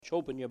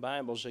open your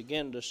Bibles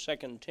again to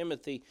 2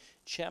 Timothy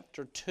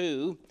chapter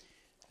 2.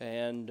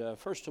 And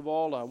first of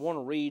all, I want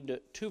to read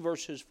 2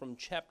 verses from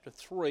chapter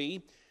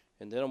 3,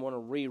 and then I want to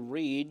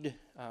reread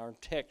our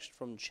text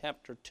from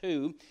chapter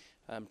 2.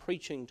 I'm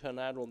preaching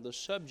tonight on the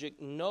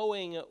subject,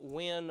 knowing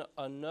when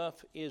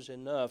enough is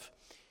enough.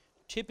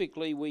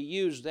 Typically, we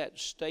use that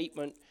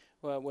statement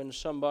when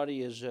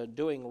somebody is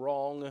doing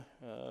wrong,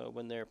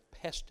 when they're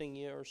pesting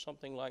you or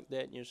something like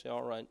that, and you say,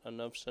 all right,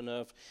 enough's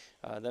enough.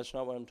 That's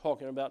not what I'm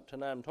talking about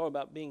tonight. I'm talking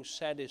about being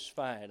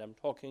satisfied. I'm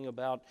talking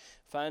about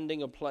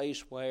finding a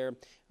place where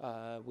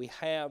we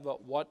have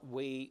what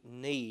we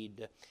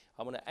need.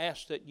 I want to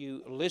ask that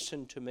you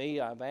listen to me.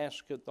 I've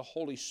asked the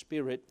Holy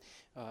Spirit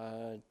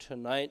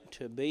tonight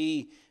to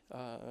be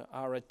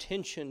our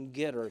attention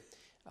getter.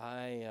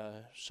 I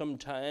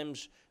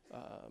sometimes...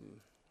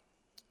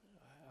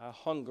 I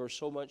hunger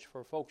so much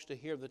for folks to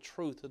hear the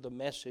truth of the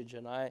message,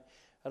 and I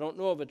don't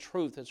know of a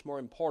truth that's more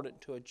important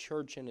to a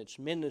church and its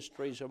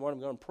ministries than what I'm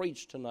going to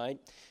preach tonight.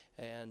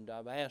 And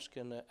I've asked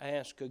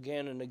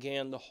again and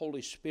again the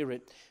Holy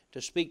Spirit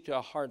to speak to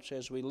our hearts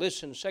as we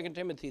listen. 2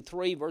 Timothy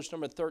 3, verse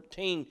number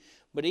 13,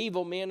 but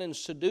evil men and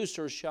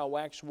seducers shall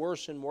wax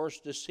worse and worse,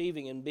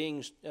 deceiving and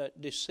being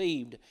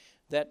deceived.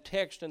 That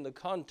text in the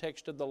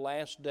context of the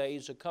last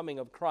days, the coming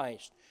of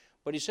Christ.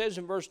 But he says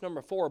in verse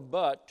number 4,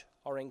 but,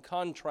 or in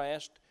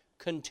contrast,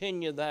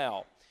 continue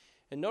thou.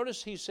 And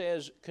notice he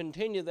says,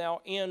 continue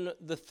thou in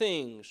the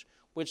things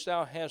which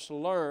thou hast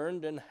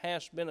learned and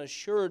hast been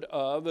assured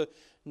of,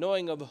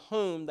 knowing of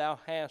whom thou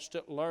hast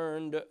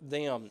learned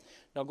them.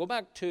 Now go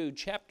back to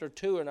chapter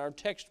 2 and our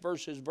text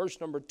verses, verse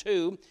number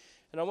 2.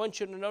 And I want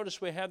you to notice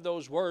we have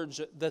those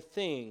words, the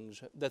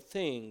things,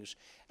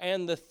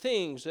 and the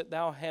things that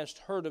thou hast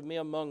heard of me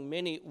among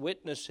many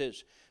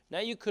witnesses. Now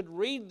you could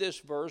read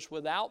this verse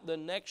without the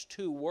next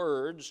two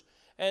words,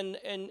 and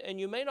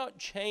you may not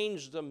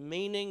change the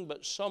meaning,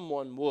 but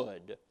someone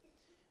would.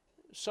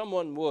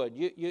 Someone would.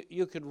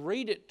 You could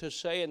read it to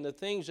say, and the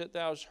things that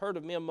thou hast heard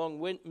of me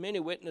among many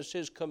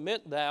witnesses,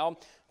 commit thou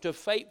to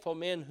faithful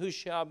men who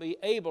shall be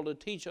able to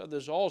teach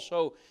others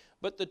also.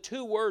 But the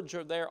two words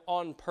are there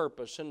on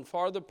purpose and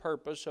for the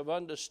purpose of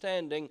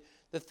understanding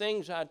the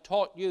things I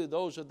taught you,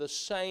 those are the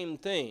same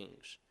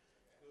things.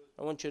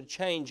 I want you to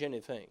change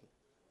anything.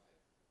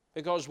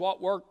 Because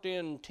what worked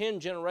in 10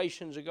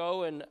 generations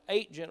ago and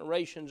 8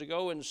 generations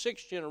ago and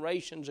 6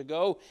 generations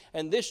ago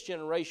and this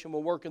generation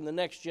will work in the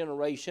next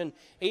generation,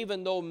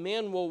 even though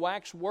men will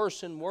wax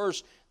worse and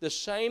worse, the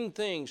same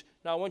things.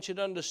 Now I want you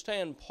to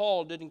understand,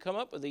 Paul didn't come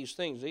up with these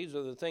things. These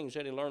are the things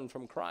that he learned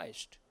from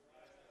Christ.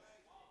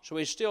 So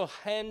he's still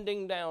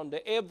handing down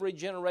to every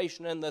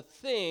generation, and the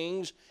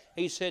things,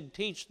 he said,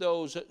 teach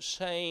those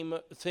same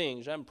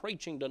things. I'm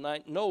preaching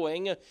tonight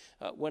knowing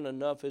when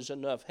enough is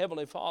enough.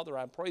 Heavenly Father,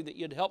 I pray that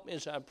you'd help me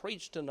as I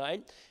preach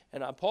tonight,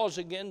 and I pause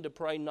again to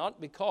pray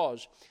not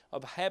because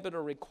of habit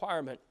or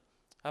requirement.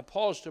 I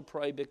pause to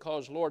pray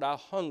because, Lord, I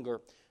hunger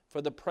for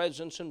the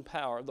presence and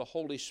power of the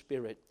Holy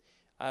Spirit.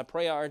 I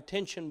pray our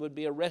attention would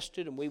be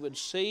arrested and we would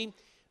see,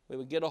 we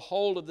would get a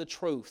hold of the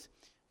truth.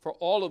 For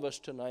all of us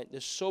tonight,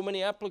 there's so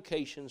many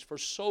applications for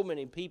so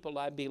many people.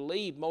 I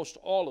believe most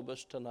all of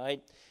us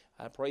tonight.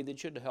 I pray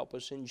that you'd help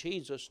us in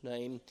Jesus'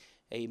 name.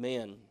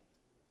 Amen.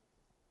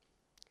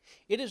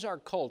 It is our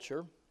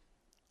culture,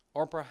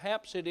 or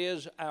perhaps it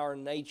is our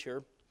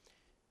nature,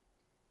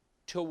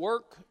 to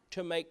work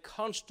to make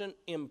constant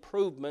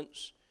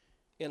improvements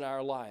in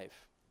our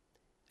life.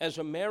 As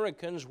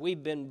Americans,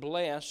 we've been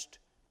blessed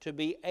to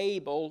be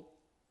able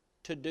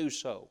to do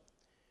so.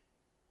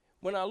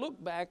 When I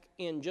look back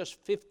in just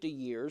 50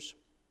 years,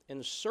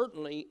 and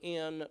certainly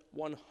in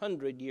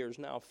 100 years,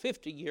 now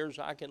 50 years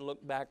I can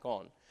look back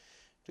on.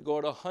 To go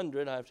to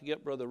 100, I have to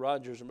get Brother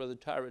Rogers and Brother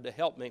Tyra to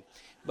help me.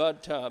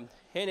 But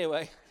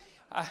anyway,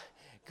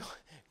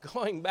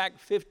 going back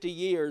 50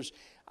 years,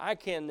 I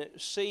can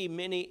see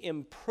many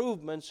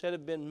improvements that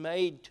have been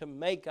made to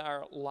make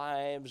our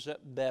lives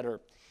better.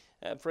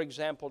 For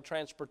example,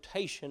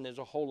 transportation is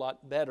a whole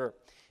lot better.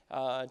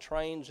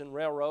 Trains and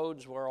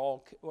railroads were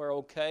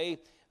okay.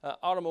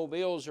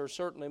 Automobiles are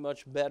certainly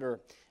much better,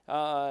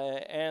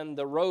 and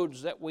the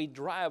roads that we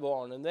drive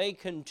on, and they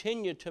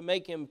continue to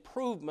make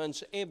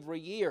improvements every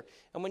year.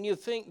 And when you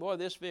think, boy,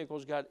 this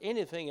vehicle's got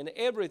anything and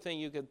everything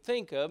you could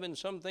think of, and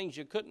some things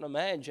you couldn't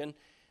imagine,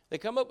 they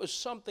come up with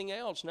something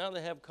else. Now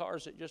they have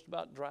cars that just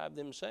about drive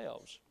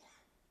themselves.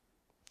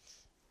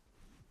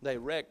 They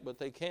wreck, but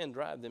they can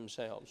drive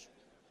themselves.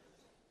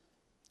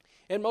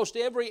 In most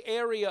every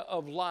area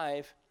of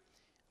life,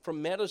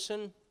 from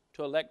medicine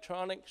to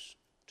electronics,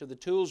 to the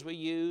tools we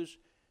use,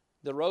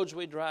 the roads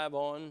we drive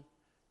on,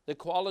 the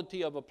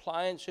quality of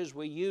appliances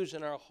we use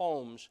in our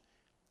homes,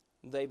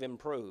 they've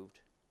improved.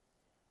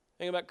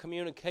 Think about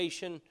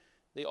communication.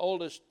 The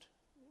oldest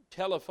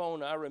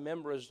telephone I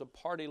remember is the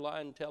party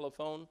line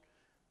telephone,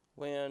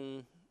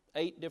 when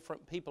 8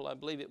 different people, I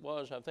believe it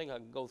was, I think I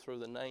can go through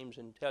the names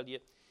and tell you,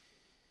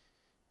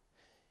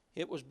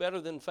 it was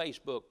better than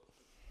Facebook.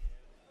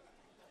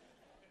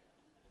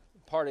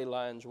 Party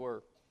lines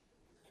were.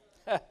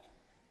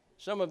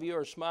 Some of you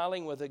are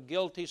smiling with a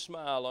guilty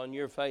smile on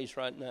your face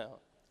right now.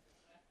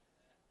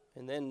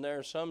 And then there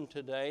are some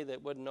today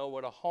that wouldn't know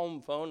what a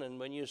home phone, and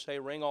when you say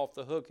ring off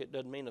the hook, it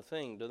doesn't mean a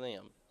thing to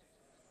them.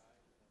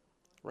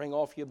 Ring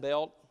off your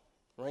belt,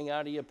 ring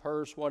out of your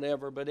purse,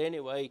 whatever. But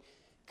anyway,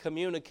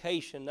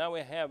 communication. Now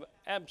we have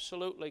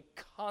absolutely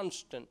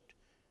constant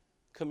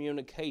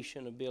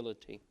communication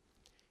ability.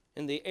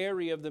 In the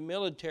area of the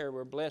military,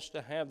 we're blessed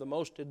to have the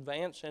most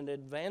advanced and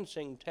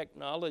advancing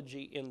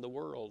technology in the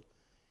world.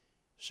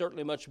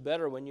 Certainly much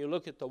better when you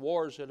look at the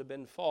wars that have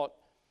been fought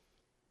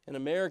and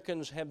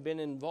Americans have been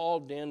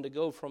involved in to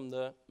go from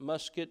the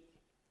musket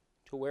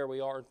to where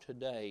we are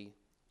today.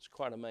 It's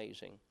quite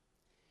amazing.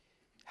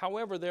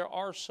 However, there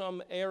are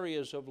some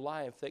areas of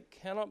life that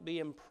cannot be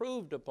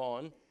improved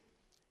upon,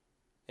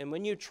 and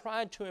when you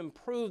try to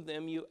improve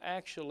them, you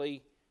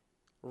actually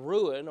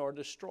ruin or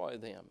destroy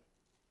them.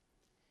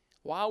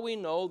 While we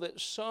know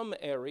that some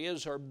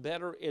areas are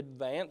better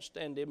advanced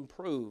and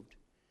improved,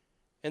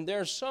 and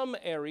there are some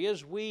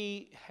areas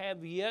we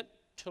have yet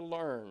to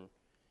learn.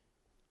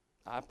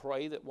 I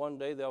pray that one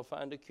day they'll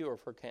find a cure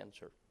for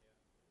cancer.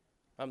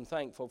 I'm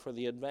thankful for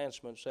the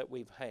advancements that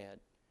we've had.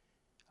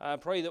 I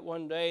pray that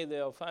one day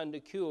they'll find a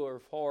cure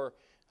for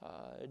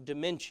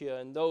dementia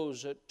and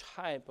those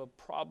type of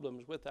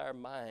problems with our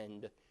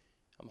mind.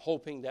 I'm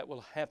hoping that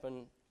will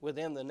happen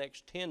within the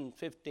next 10,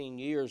 15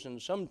 years,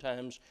 and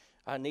sometimes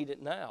I need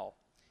it now.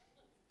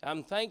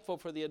 I'm thankful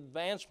for the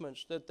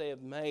advancements that they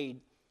have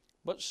made,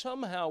 but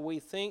somehow we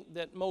think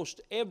that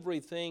most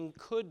everything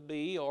could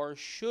be or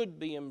should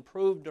be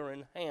improved or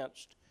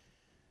enhanced,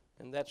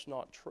 and that's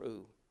not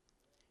true.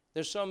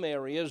 There's some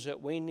areas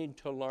that we need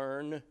to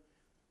learn.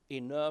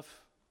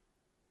 Enough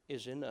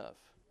is enough.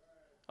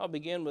 I'll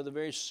begin with a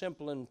very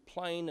simple and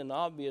plain and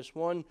obvious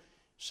one.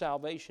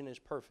 Salvation is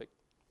perfect.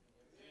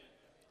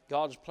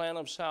 God's plan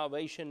of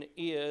salvation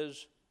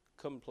is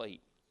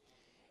complete.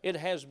 It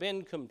has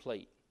been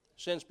complete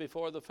since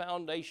before the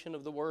foundation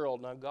of the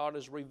world. Now, God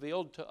has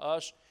revealed to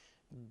us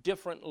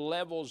different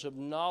levels of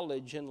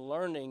knowledge and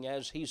learning,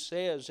 as He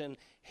says in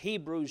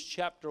Hebrews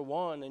chapter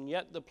 1, and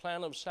yet the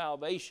plan of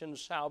salvation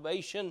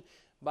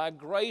by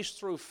grace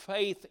through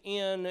faith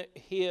in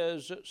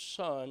His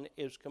Son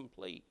is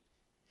complete.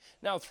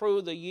 Now,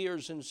 through the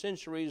years and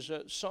centuries,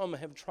 some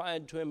have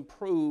tried to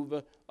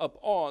improve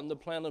upon the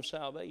plan of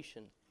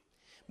salvation.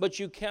 But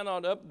you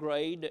cannot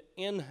upgrade,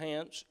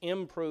 enhance,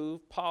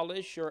 improve,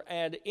 polish, or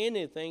add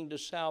anything to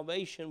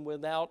salvation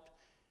without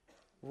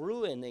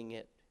ruining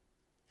it.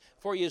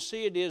 For you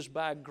see, it is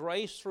by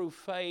grace through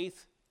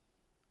faith,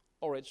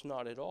 or it's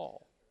not at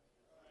all.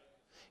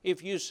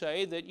 If you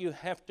say that you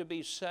have to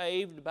be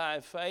saved by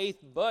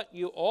faith, but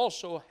you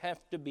also have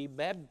to be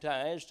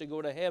baptized to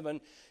go to heaven,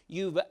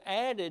 you've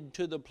added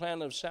to the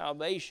plan of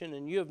salvation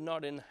and you have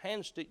not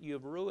enhanced it,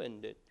 you've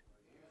ruined it.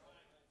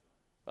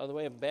 By the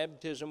way, if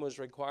baptism was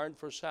required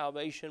for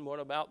salvation, what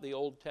about the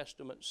Old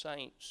Testament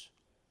saints?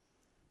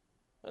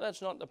 Well,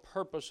 that's not the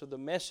purpose of the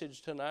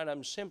message tonight.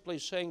 I'm simply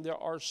saying there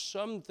are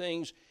some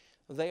things,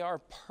 they are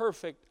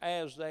perfect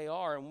as they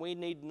are, and we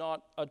need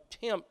not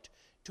attempt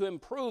to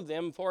improve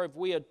them, for if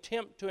we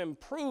attempt to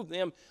improve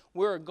them,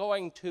 we're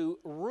going to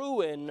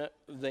ruin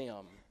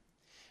them.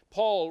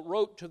 Paul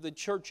wrote to the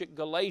church at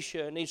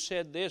Galatia, and he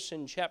said this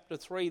in chapter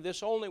 3,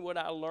 "This only would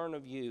I learn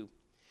of you.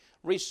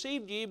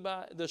 Received ye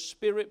by the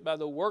Spirit by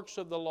the works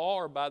of the law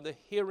or by the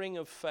hearing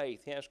of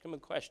faith?" He asked him a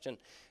question.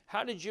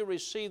 How did you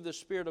receive the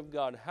Spirit of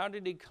God? How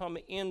did He come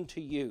into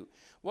you?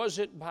 Was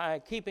it by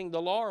keeping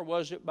the law, or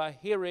was it by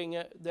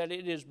hearing that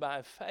it is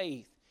by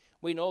faith?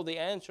 We know the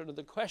answer to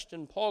the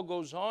question. Paul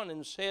goes on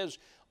and says,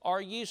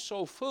 "Are ye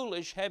so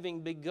foolish,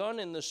 having begun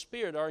in the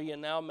Spirit, are ye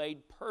now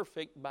made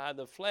perfect by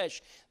the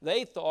flesh?"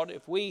 They thought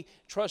if we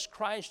trust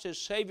Christ as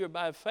Savior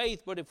by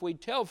faith, but if we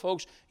tell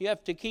folks you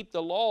have to keep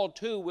the law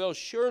too, we'll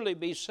surely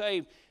be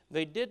saved.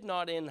 They did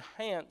not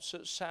enhance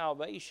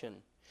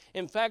salvation.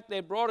 In fact,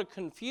 they brought a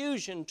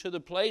confusion to the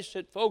place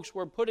that folks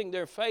were putting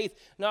their faith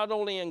not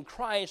only in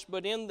Christ,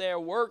 but in their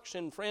works.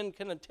 And friend,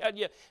 can I tell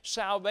you,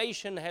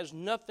 salvation has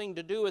nothing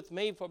to do with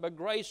me, for by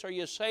grace are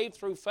you saved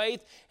through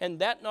faith, and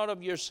that not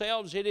of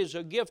yourselves. It is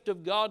a gift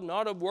of God,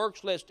 not of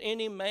works, lest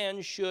any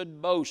man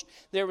should boast.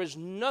 There is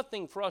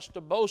nothing for us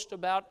to boast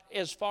about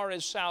as far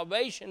as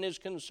salvation is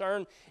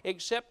concerned,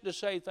 except to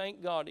say,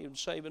 thank God He would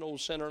save an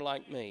old sinner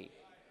like me.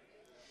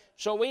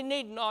 So we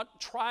need not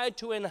try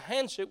to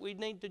enhance it. We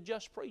need to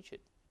just preach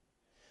it.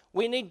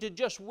 We need to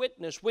just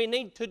witness. We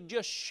need to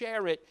just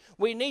share it.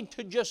 We need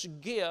to just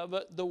give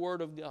the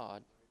Word of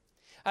God.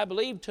 I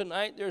believe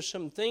tonight there's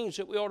some things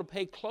that we ought to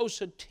pay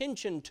close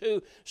attention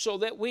to so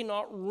that we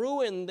not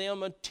ruin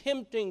them,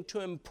 attempting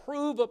to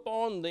improve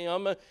upon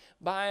them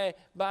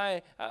that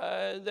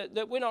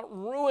we not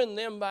ruin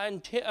them by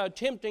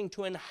attempting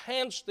to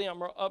enhance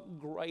them or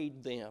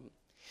upgrade them.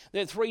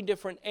 There are three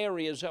different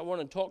areas I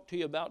want to talk to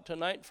you about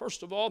tonight.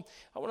 First of all,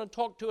 I want to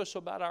talk to us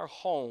about our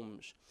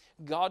homes.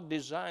 God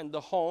designed the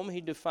home.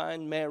 He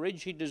defined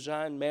marriage. He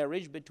designed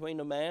marriage between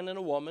a man and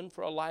a woman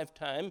for a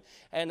lifetime.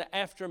 And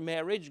after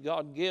marriage,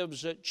 God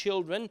gives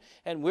children,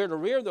 and we're to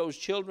rear those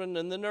children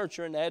in the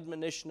nurture and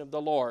admonition of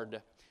the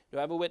Lord. Do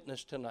I have a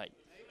witness tonight?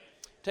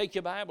 Take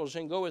your Bibles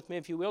and go with me,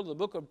 if you will, to the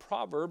book of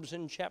Proverbs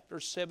in chapter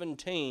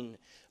 17.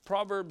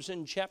 Proverbs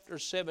in chapter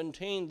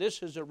 17,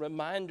 this is a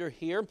reminder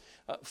here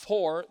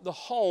for the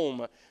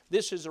home.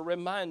 This is a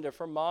reminder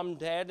for mom,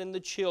 dad, and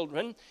the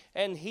children.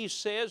 And he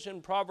says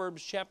in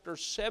Proverbs chapter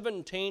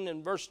 17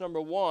 and verse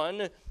number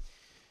 1,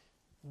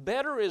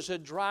 "Better is a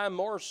dry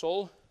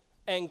morsel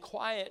and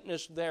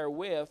quietness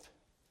therewith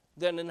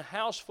than an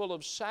house full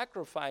of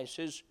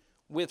sacrifices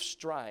with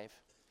strife."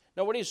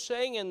 Now what he's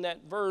saying in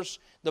that verse,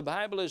 the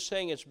Bible is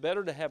saying it's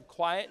better to have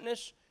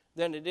quietness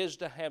than it is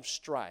to have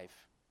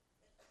strife.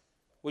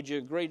 Would you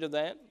agree to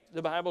that?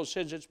 The Bible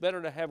says it's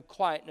better to have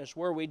quietness,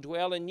 where we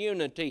dwell in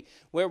unity,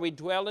 where we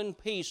dwell in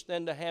peace,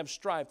 than to have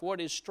strife. What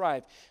is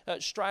strife?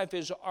 Strife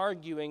is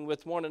arguing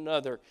with one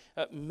another.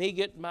 Me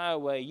get my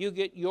way, you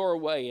get your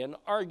way, and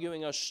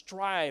arguing, a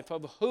strife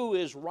of who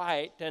is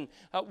right and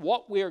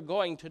what we are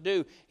going to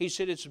do. He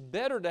said it's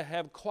better to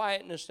have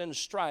quietness than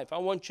strife. I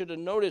want you to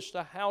notice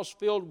the house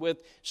filled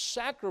with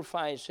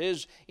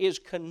sacrifices is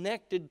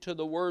connected to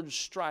the word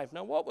strife.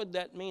 Now what would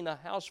that mean, a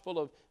house full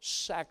of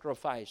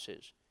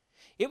sacrifices?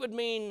 It would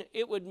mean,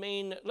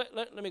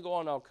 let me go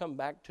on, I'll come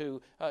back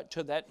to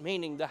that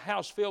meaning. The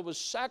house filled with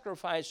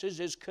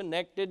sacrifices is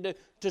connected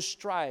to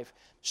strife.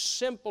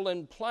 Simple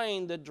and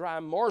plain, the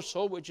dry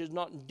morsel, which is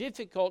not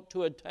difficult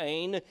to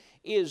attain,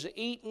 is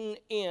eaten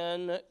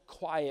in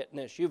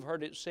quietness. You've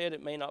heard it said,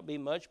 it may not be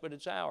much, but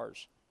it's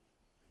ours.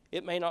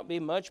 It may not be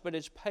much, but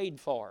it's paid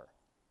for.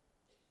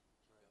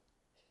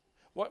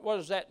 What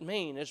does that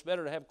mean? It's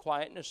better to have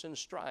quietness than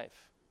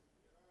strife.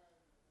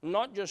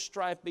 Not just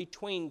strife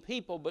between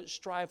people, but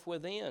strife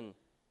within.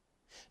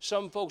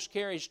 Some folks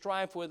carry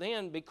strife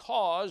within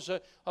because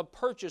of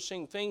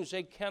purchasing things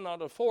they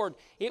cannot afford.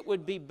 It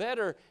would be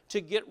better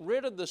to get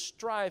rid of the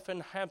strife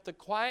and have the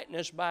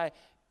quietness by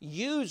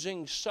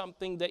using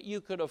something that you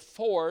could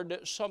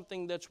afford,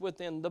 something that's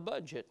within the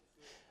budget.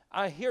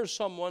 I hear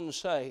someone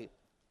say,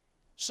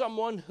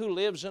 someone who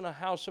lives in a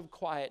house of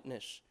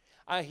quietness,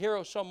 I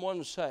hear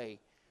someone say,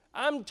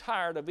 "I'm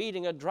tired of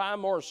eating a dry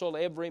morsel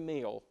every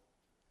meal."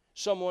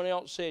 Someone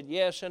else said,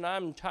 "Yes, and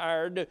I'm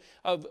tired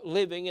of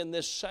living in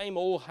this same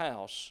old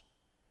house."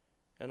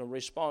 And a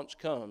response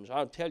comes,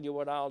 "I'll tell you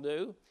what I'll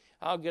do.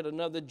 I'll get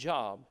another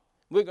job.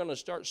 We're going to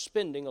start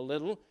spending a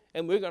little,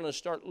 and we're going to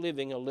start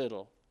living a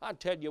little. I'll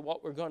tell you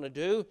what we're going to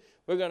do.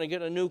 We're going to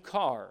get a new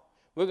car.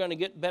 We're going to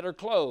get better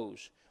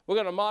clothes. We're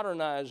going to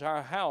modernize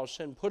our house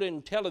and put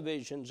in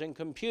televisions and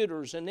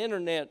computers and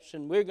internets,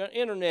 and we're going to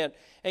internet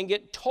and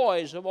get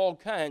toys of all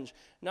kinds."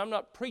 Now, I'm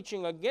not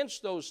preaching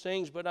against those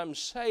things, but I'm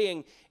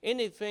saying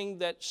anything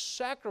that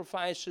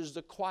sacrifices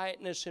the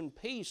quietness and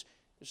peace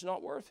is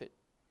not worth it.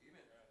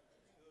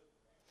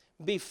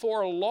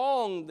 Before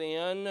long,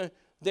 then,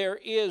 there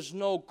is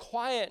no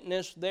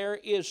quietness, there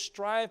is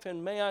strife.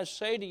 And may I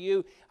say to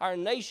you, our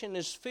nation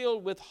is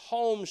filled with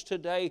homes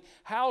today,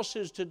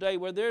 houses today,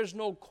 where there's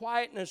no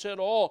quietness at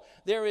all.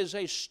 There is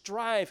a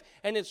strife,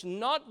 and it's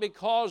not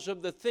because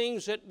of the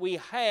things that we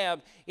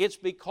have. It's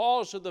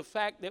because of the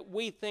fact that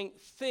we think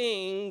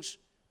things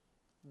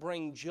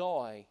bring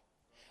joy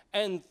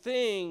and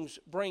things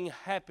bring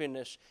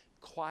happiness.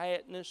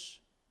 Quietness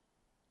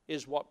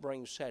is what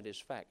brings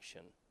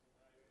satisfaction.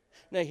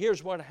 Now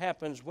here's what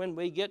happens when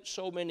we get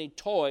so many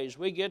toys,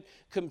 we get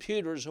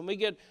computers, and we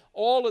get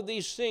all of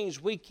these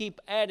things we keep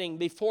adding.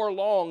 Before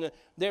long,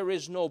 there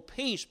is no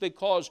peace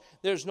because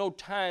there's no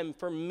time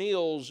for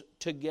meals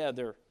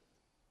together.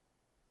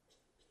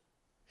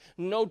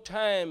 No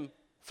time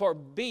for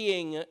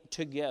being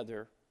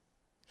together.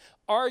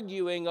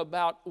 Arguing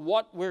about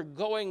what we're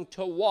going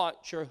to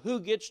watch or who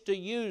gets to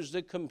use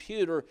the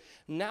computer.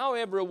 Now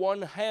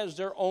everyone has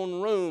their own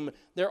room,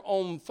 their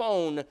own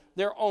phone,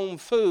 their own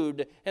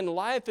food. And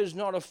life is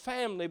not a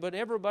family, but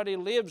everybody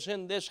lives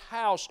in this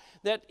house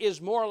that is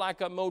more like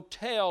a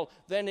motel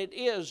than it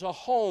is a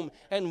home.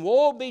 And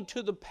woe be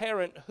to the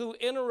parent who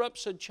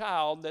interrupts a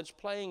child that's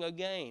playing a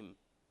game.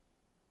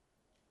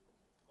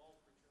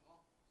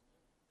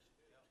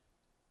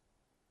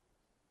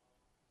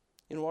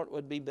 You know what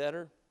would be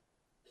better?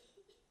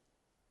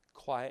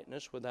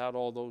 Quietness without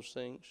all those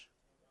things.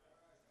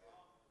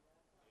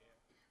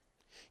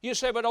 You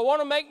say, "But I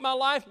want to make my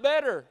life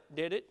better."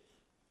 Did it?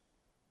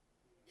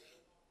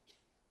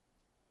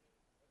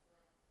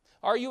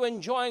 Are you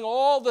enjoying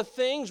all the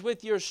things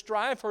with your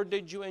strife, or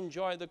did you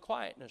enjoy the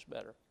quietness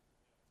better?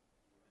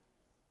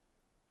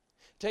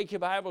 Take your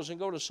Bibles and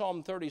go to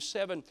Psalm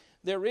 37.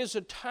 There is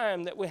a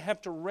time that we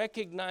have to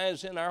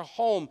recognize in our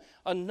home,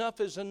 enough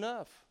is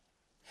enough.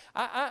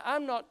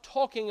 I'm not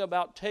talking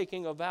about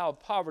taking a vow of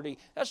poverty.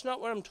 That's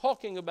not what I'm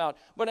talking about.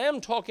 But I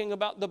am talking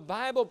about the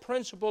Bible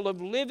principle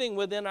of living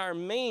within our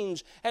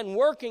means and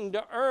working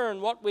to earn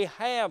what we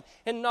have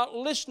and not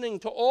listening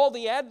to all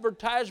the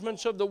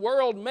advertisements of the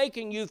world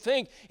making you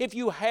think if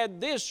you had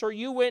this or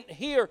you went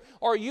here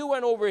or you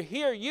went over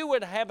here, you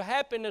would have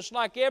happiness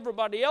like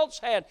everybody else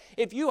had.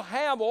 If you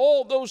have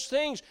all those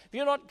things, if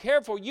you're not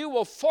careful, you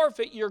will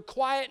forfeit your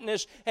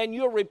quietness and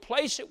you'll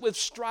replace it with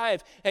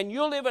strife. And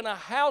you'll live in a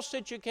house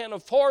that you can't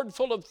afford,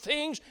 full of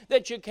things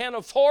that you can't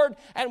afford,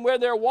 and where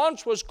there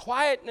once was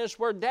quietness,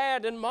 where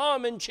dad and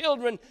mom and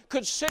children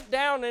could sit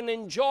down and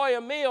enjoy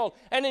a meal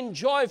and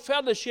enjoy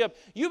fellowship.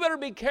 You better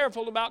be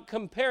careful about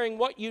comparing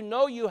what you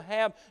know you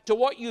have to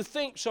what you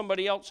think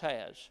somebody else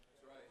has.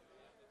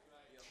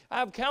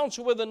 I've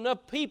counseled with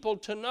enough people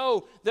to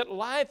know that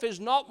life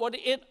is not what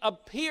it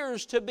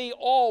appears to be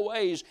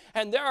always.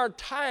 And there are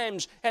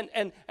times,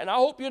 and I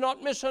hope you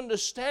not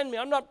misunderstand me,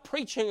 I'm not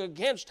preaching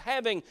against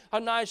having a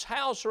nice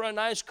house or a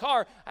nice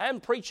car.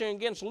 I'm preaching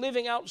against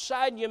living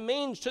outside your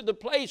means to the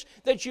place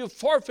that you've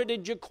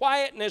forfeited your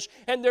quietness,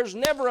 and there's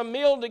never a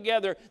meal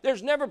together.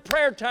 There's never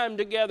prayer time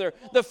together.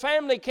 The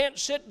family can't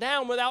sit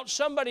down without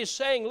somebody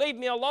saying, leave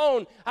me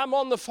alone, I'm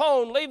on the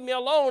phone, leave me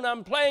alone,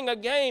 I'm playing a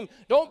game,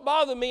 don't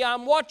bother me,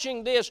 I'm watching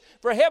this.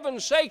 For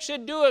heaven's sakes,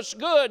 it'd do us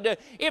good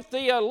if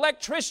the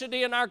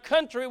electricity in our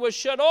country was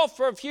shut off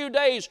for a few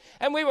days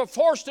and we were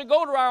forced to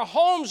go to our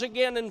homes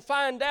again and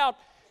find out,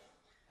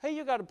 hey,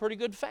 you got a pretty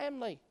good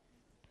family.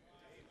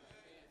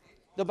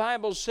 The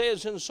Bible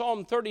says in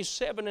Psalm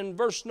 37 and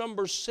verse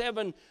number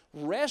 7,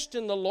 rest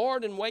in the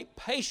Lord and wait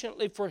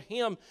patiently for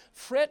Him.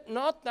 Fret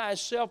not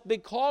thyself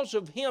because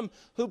of him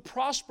who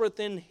prospereth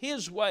in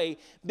his way,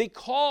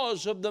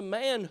 because of the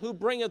man who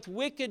bringeth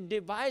wicked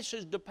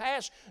devices to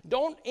pass.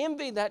 Don't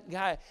envy that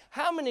guy.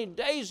 How many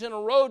days in a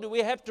row do we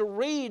have to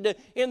read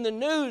in the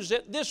news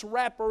that this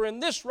rapper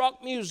and this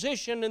rock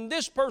musician and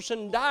this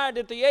person died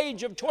at the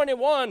age of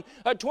 21,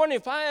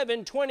 25,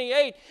 and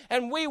 28,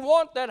 and we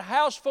want that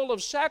house full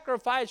of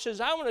sacrifices?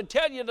 I want to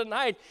tell you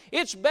tonight,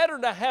 it's better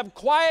to have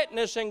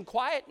quietness, and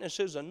quietness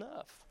is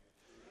enough.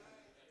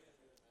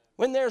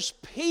 When there's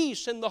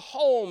peace in the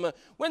home,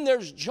 when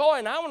there's joy.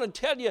 And I want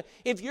to tell you,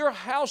 if your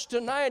house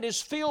tonight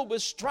is filled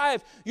with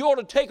strife, you ought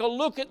to take a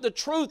look at the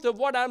truth of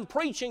what I'm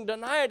preaching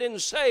tonight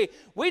and say,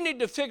 we need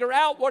to figure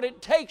out what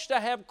it takes to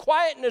have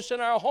quietness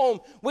in our home.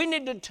 We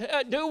need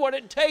to do what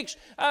it takes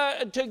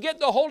to get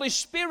the Holy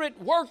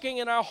Spirit working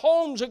in our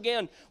homes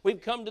again.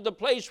 We've come to the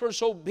place we're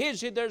so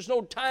busy, there's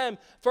no time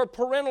for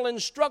parental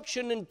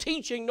instruction and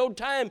teaching, no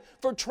time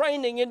for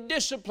training and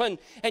discipline.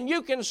 And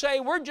you can say,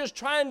 we're just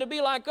trying to be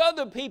like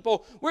other people.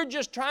 We're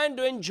just trying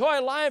to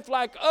enjoy life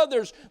like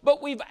others,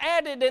 but we've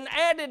added and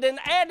added and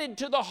added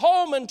to the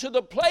home and to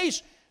the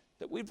place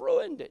that we've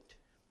ruined it.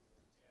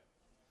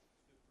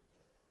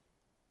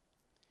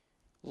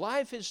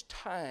 Life is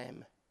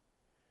time.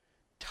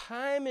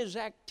 Time is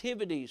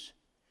activities.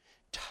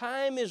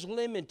 Time is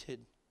limited.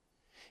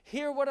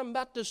 Hear what I'm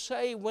about to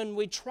say. When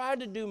we try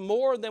to do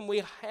more than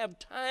we have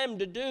time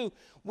to do,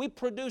 we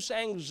produce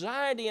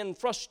anxiety and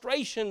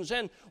frustrations,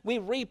 and we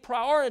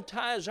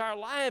reprioritize our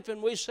life,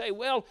 and we say,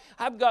 well,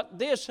 I've got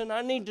this and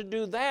I need to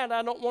do that.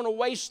 I don't want to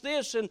waste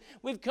this. And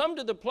we've come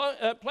to the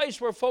place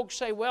where folks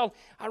say, well,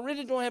 I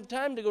really don't have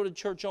time to go to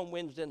church on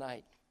Wednesday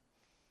night.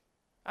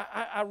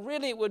 I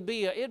really, it'd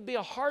be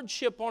a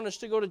hardship on us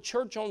to go to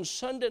church on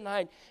Sunday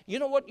night. You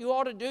know what you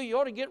ought to do? You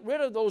ought to get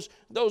rid of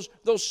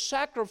those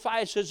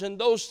sacrifices and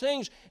those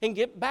things and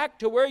get back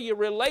to where your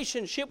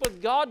relationship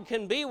with God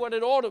can be what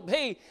it ought to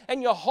be,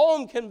 and your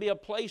home can be a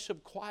place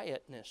of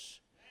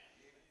quietness.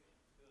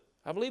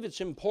 I believe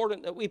it's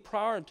important that we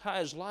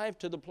prioritize life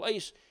to the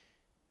place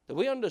that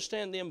we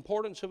understand the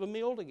importance of a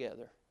meal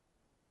together.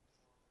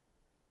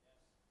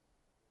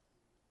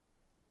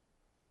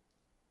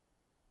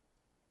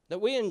 That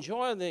we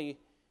enjoy the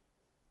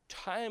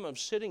time of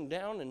sitting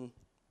down and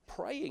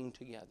praying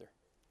together.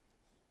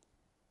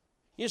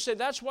 You say,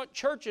 that's what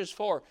church is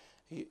for.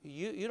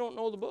 You don't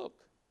know the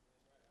book.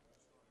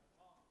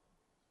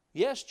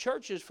 Yes,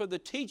 church is for the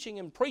teaching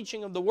and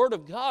preaching of the Word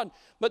of God,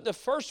 but the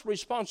first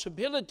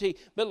responsibility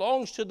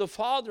belongs to the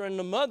father and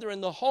the mother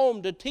in the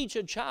home to teach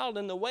a child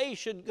in the way he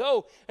should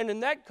go. And in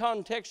that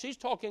context, he's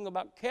talking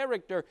about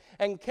character,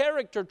 and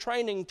character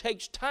training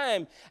takes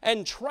time,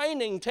 and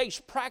training takes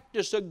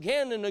practice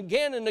again and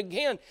again and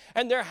again,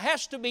 and there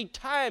has to be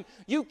time.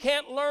 You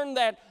can't learn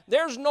that.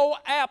 There's no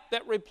app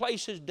that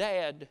replaces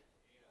dad.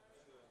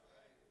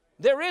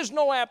 There is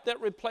no app that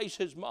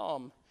replaces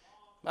mom.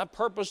 My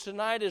purpose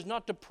tonight is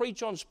not to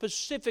preach on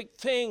specific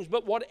things,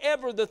 but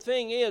whatever the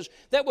thing is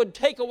that would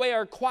take away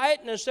our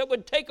quietness, that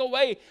would take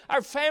away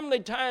our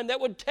family time,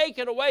 that would take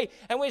it away.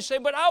 And we say,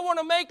 but I want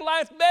to make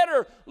life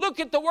better.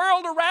 Look at the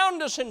world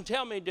around us and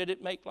tell me, did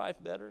it make life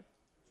better?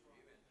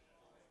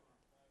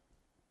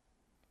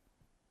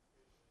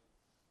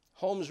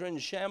 Homes are in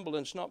shambles,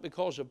 and it's not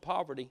because of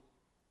poverty.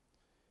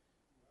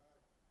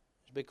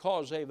 It's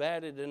because they've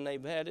added and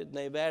they've added and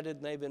they've added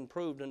and they've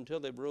improved until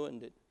they've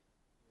ruined it.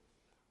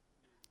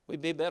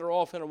 We'd be better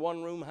off in a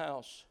one-room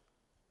house.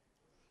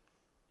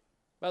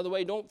 By the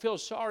way, don't feel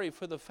sorry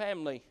for the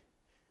family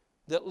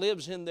that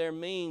lives in their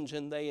means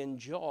and they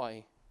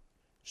enjoy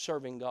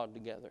serving God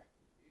together.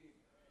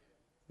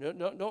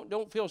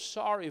 Don't feel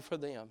sorry for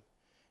them.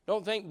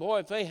 Don't think, boy,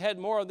 if they had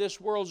more of this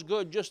world's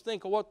good, just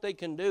think of what they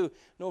can do.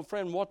 No,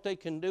 friend, what they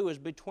can do is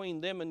between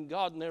them and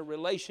God and their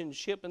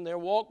relationship and their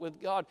walk with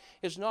God.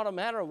 It's not a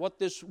matter of what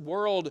this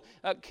world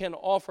can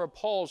offer.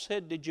 Paul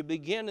said, did you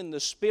begin in the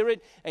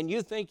Spirit and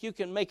you think you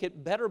can make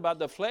it better by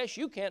the flesh?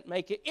 You can't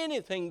make it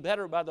anything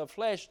better by the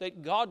flesh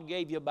that God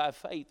gave you by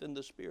faith in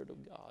the Spirit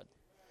of God.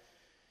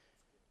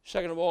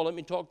 Second of all, let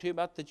me talk to you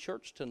about the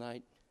church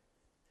tonight.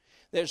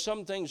 There's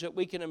some things that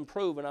we can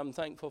improve, and I'm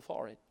thankful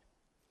for it.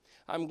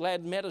 I'm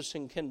glad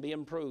medicine can be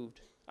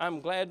improved. I'm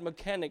glad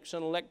mechanics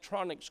and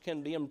electronics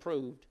can be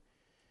improved.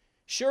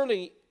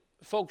 Surely,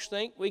 folks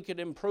think we could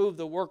improve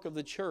the work of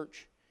the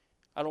church.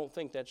 I don't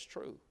think that's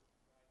true.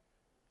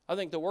 I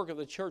think the work of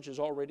the church is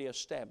already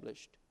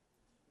established.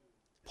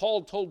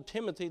 Paul told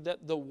Timothy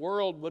that the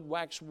world would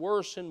wax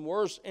worse and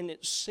worse in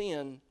its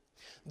sin.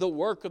 The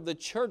work of the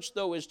church,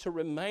 though, is to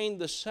remain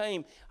the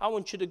same. I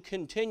want you to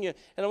continue,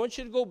 and I want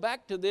you to go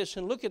back to this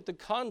and look at the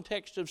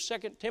context of 2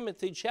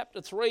 Timothy chapter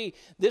 3.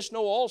 This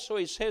know also,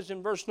 he says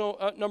in verse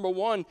number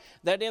 1,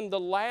 that in the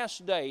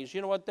last days,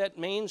 you know what that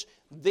means?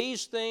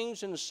 These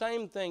things and the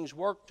same things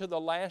work to the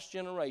last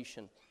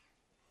generation.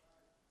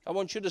 I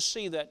want you to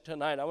see that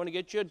tonight. I want to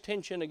get your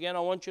attention again.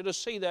 I want you to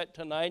see that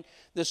tonight.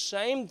 The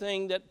same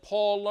thing that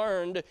Paul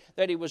learned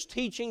that he was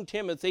teaching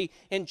Timothy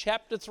in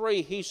chapter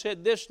 3. He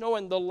said this, know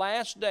in the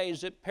last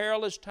days that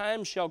perilous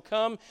times shall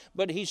come.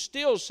 But he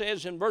still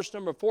says in verse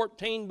number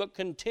 14, but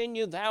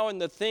continue thou in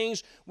the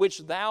things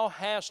which thou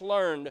hast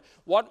learned.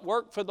 What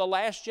worked for the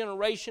last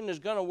generation is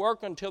going to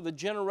work until the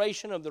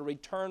generation of the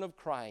return of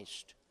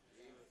Christ.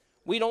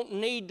 We don't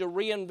need to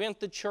reinvent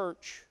the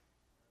church.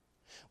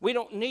 We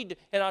don't need to,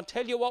 and I'll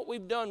tell you what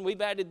we've done.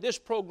 We've added this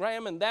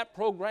program and that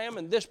program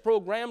and this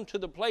program to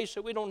the place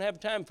that we don't have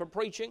time for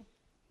preaching.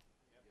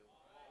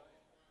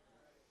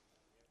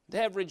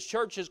 The average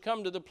church has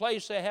come to the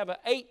place they have an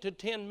 8 to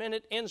 10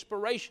 minute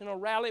inspirational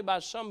rally by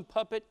some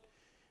puppet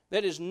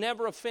that is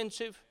never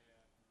offensive.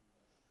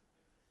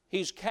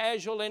 He's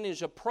casual in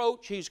his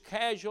approach. He's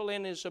casual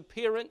in his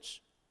appearance.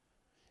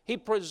 He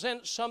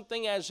presents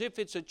something as if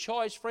it's a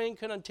choice. Friend,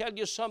 can I tell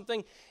you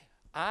something?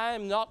 I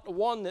am not the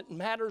one that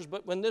matters,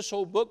 but when this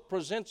old book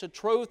presents a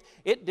truth,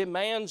 it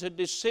demands a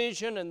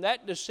decision, and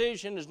that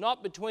decision is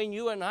not between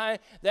you and I.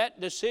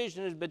 That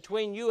decision is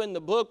between you and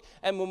the book.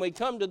 And when we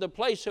come to the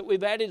place that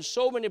we've added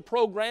so many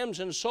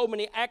programs and so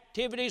many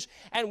activities,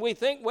 and we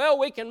think, well,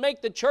 we can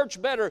make the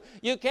church better.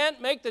 You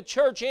can't make the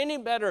church any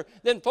better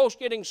than folks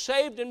getting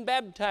saved and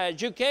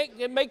baptized. You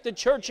can't make the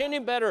church any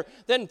better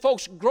than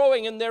folks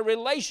growing in their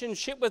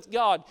relationship with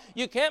God.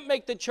 You can't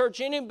make the church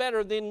any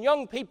better than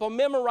young people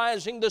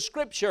memorizing the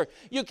Scripture.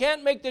 You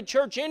can't make the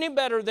church any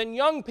better than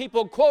young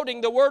people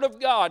quoting the Word of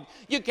God.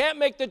 You can't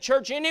make the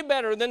church any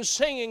better than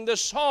singing the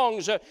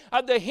songs,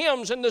 the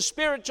hymns and the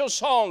spiritual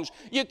songs.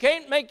 You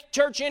can't make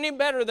church any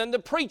better than the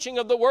preaching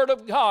of the Word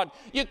of God.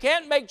 You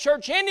can't make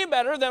church any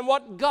better than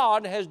what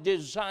God has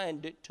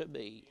designed it to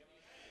be.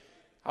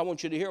 I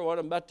want you to hear what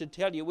I'm about to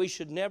tell you. We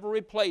should never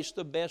replace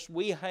the best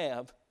we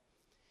have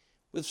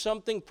with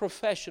something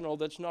professional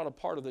that's not a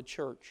part of the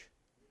church.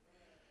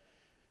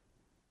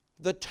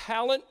 The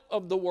talent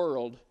of the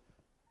world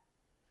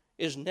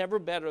is never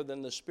better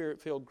than the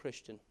Spirit-filled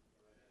Christian.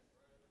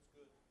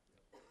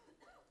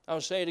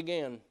 I'll say it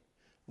again.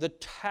 The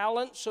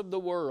talents of the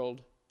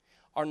world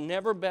are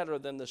never better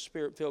than the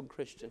Spirit-filled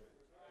Christian.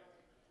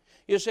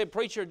 You say,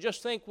 preacher,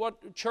 just think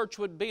what church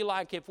would be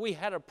like if we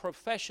had a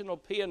professional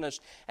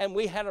pianist and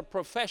we had a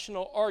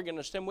professional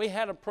organist and we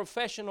had a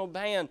professional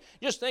band.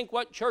 Just think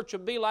what church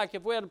would be like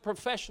if we had a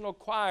professional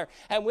choir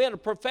and we had a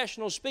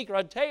professional speaker.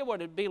 I'd tell you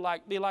what it'd be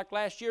like. Be like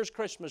last year's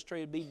Christmas tree.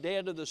 It'd be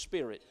dead of the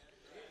Spirit.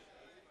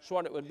 That's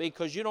what it would be,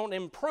 because you don't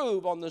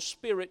improve on the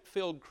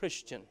Spirit-filled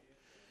Christian.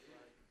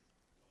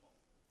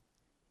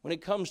 When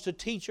it comes to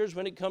teachers,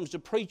 when it comes to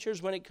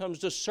preachers, when it comes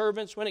to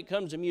servants, when it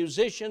comes to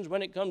musicians,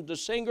 when it comes to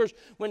singers,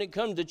 when it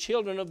comes to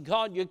children of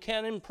God, you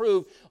can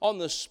improve on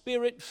the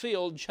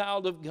Spirit-filled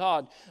child of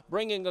God.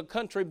 Bringing a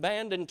country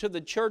band into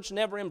the church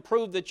never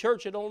improved the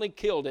church, it only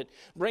killed it.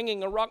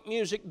 Bringing a rock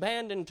music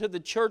band into the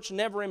church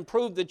never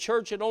improved the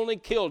church, it only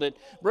killed it.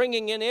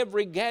 Bringing in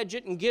every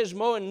gadget and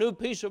gizmo and new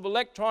piece of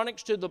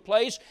electronics to the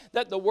place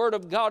that the Word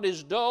of God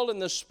is dull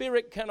and the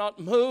Spirit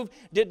cannot move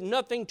did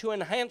nothing to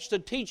enhance the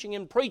teaching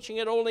and preaching,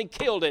 it only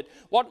killed it.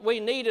 What we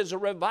need is a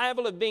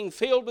revival of being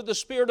filled with the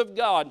Spirit of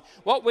God.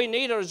 What we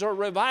need is a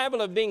revival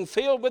of being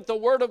filled with the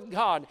Word of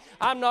God.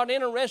 I'm not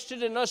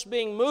interested in us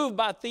being moved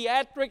by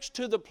theatrics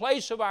to the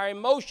place of our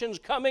emotions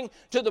coming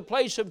to the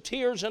place of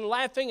tears and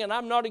laughing, and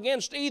I'm not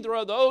against either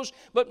of those,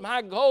 but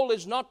my goal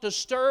is not to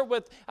stir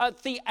with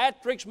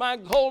theatrics. My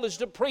goal is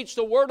to preach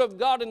the Word of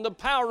God and the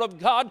power of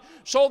God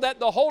so that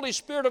the Holy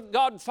Spirit of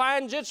God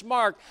finds its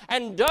mark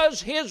and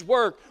does His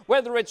work,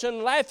 whether it's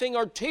in laughing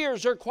or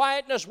tears or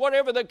quietness,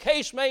 whatever whatever the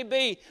case may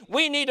be,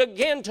 we need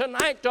again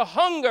tonight to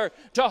hunger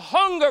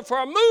for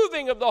a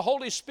moving of the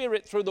Holy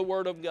Spirit through the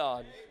Word of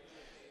God.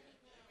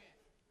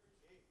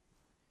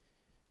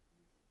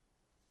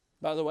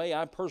 By the way,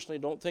 I personally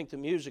don't think the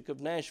music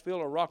of Nashville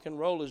or rock and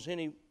roll is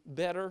any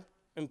better.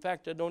 In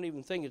fact, I don't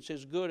even think it's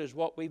as good as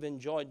what we've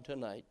enjoyed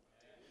tonight.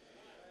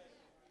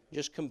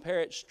 Just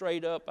compare it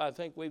straight up, I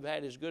think we've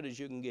had as good as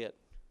you can get.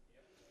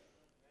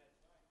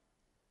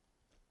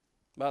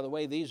 By the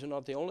way, these are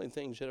not the only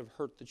things that have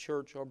hurt the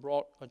church or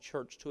brought a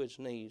church to its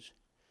knees.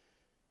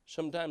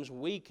 Sometimes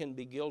we can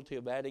be guilty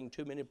of adding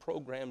too many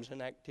programs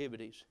and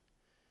activities.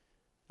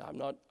 I'm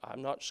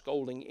not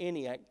scolding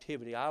any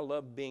activity. I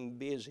love being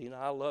busy, and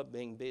I love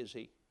being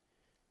busy.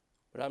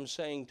 But I'm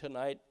saying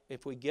tonight,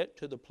 if we get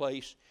to the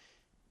place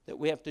that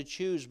we have to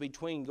choose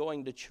between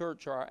going to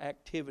church or our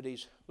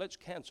activities, let's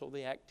cancel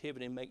the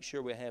activity and make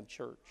sure we have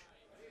church.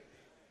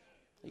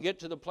 You get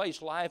to the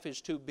place life is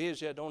too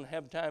busy, I don't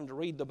have time to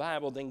read the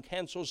Bible, then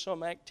cancel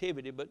some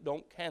activity, but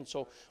don't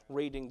cancel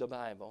reading the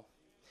Bible.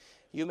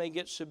 You may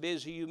get so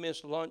busy you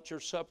miss lunch or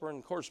supper, and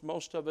of course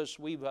most of us,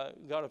 we've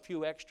got a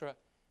few extra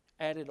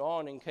added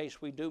on in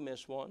case we do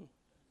miss one.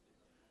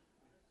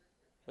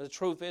 But the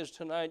truth is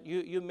tonight,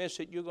 you miss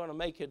it, you're going to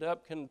make it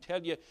up. Can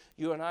tell you,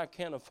 you and I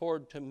can't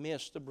afford to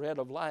miss the bread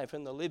of life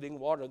and the living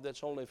water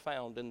that's only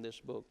found in this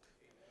book.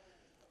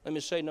 Let me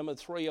say number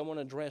 3, I want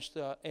to address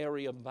the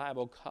area of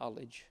Bible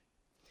college.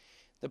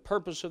 The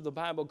purpose of the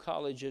Bible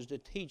college is to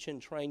teach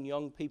and train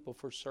young people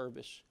for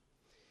service.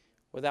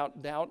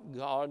 Without doubt,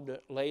 God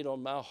laid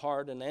on my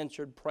heart and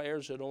answered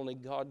prayers that only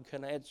God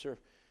can answer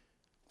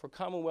for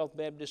Commonwealth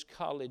Baptist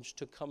College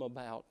to come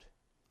about.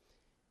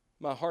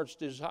 My heart's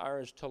desire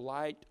is to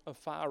light a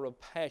fire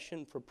of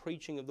passion for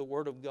preaching of the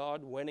Word of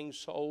God, winning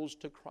souls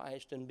to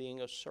Christ, and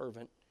being a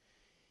servant.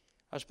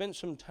 I spent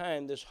some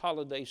time this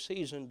holiday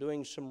season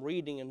doing some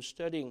reading and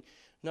studying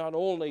not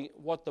only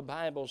what the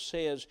Bible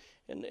says,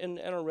 and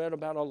I read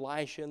about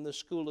Elisha and the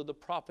school of the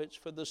prophets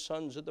for the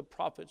sons of the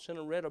prophets, and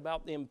I read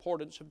about the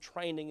importance of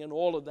training and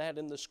all of that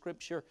in the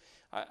Scripture.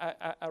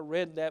 I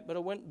read that, but I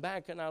went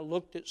back and I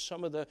looked at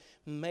some of the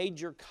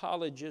major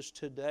colleges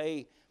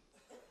today.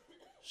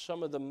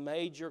 Some of the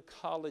major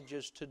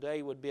colleges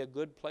today would be a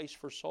good place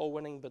for soul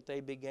winning, but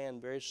they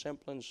began very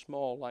simple and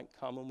small, like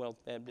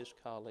Commonwealth Baptist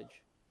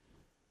College.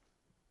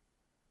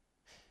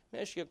 Let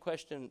me ask you a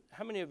question.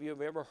 How many of you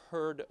have ever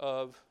heard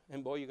of,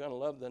 and boy, you're going to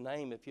love the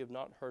name if you've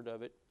not heard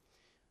of it,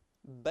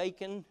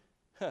 Bacon?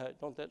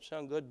 Don't that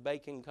sound good?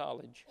 Bacon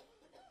College.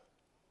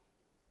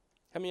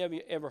 How many of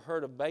you ever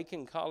heard of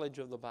Bacon College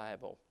of the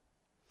Bible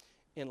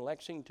in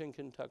Lexington,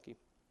 Kentucky?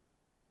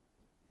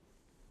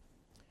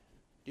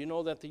 Do you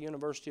know that the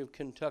University of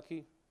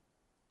Kentucky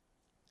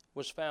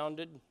was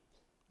founded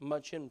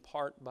much in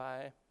part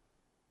by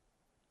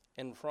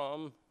and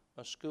from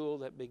a school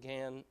that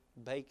began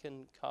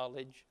Bacon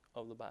College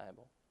of the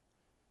Bible?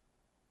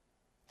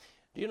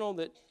 Do you know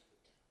that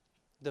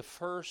the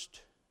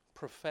first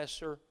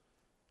professor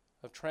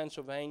of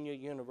Transylvania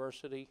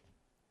University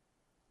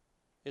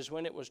is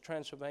when it was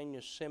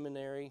Transylvania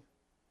Seminary,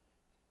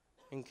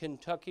 and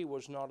Kentucky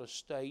was not a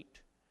state,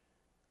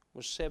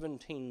 was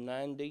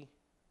 1790.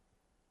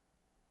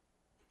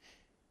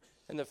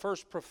 And the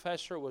first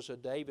professor was a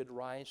David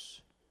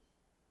Rice.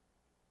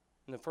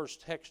 And the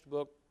first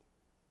textbook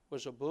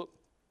was a book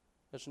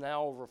that's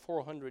now over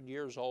 400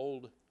 years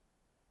old.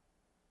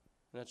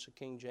 And that's the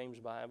King James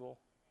Bible.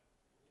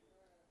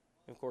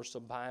 And of course,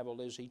 the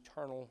Bible is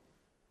eternal.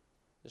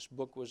 This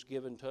book was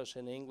given to us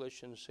in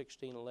English in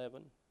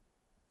 1611.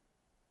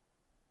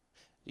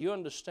 Do you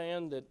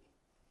understand that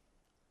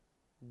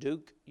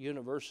Duke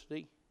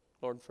University,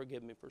 Lord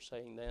forgive me for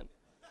saying that,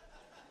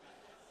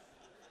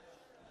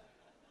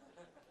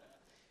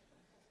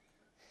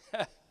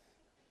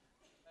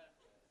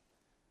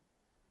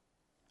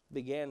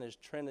 began as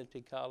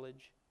Trinity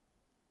College?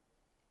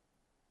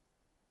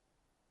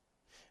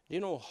 Do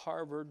you know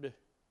Harvard,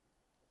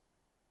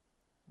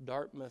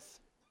 Dartmouth,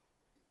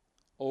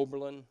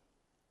 Oberlin,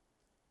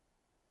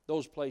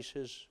 those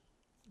places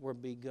were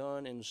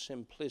begun in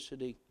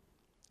simplicity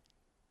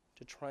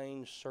to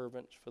train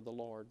servants for the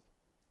Lord.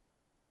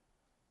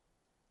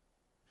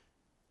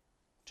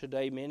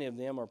 Today, many of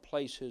them are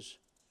places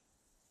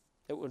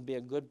that would be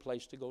a good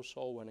place to go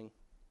soul winning.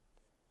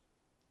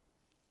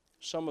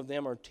 Some of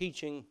them are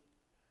teaching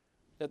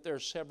that there are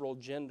several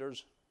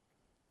genders.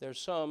 There's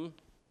some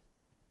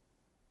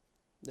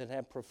that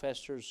have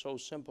professors so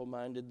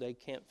simple-minded they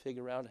can't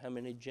figure out how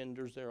many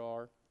genders there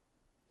are.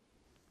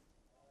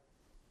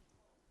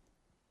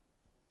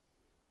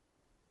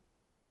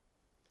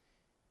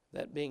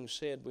 That being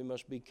said, we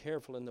must be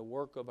careful in the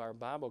work of our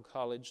Bible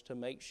college to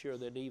make sure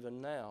that even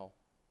now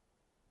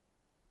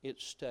it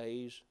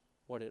stays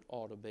what it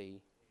ought to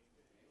be.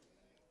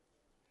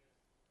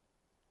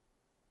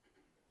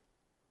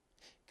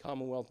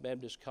 Commonwealth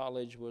Baptist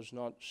College was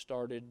not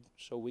started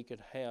so we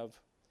could have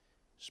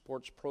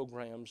sports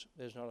programs.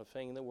 There's not a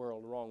thing in the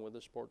world wrong with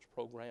a sports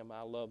program.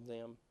 I love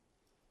them.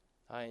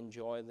 I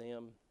enjoy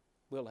them.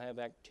 We'll have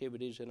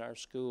activities in our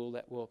school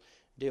that will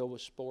deal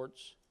with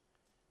sports.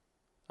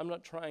 I'm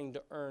not trying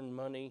to earn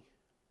money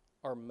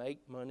or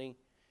make money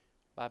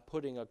by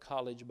putting a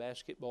college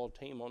basketball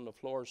team on the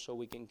floor so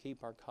we can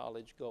keep our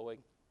college going.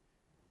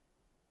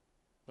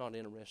 Not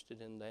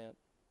interested in that.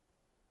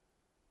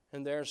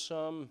 And there are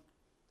some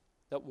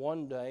that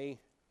one day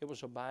it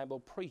was a Bible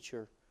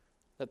preacher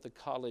that the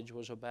college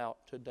was about.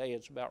 Today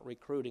it's about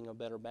recruiting a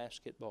better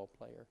basketball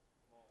player.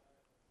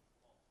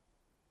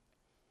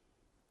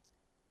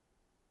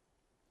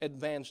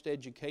 Advanced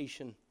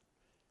education,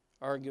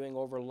 arguing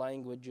over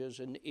languages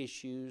and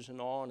issues and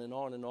on and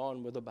on and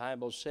on, where the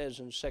Bible says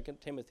in 2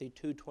 Timothy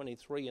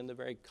 2:23, in the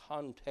very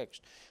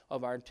context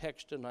of our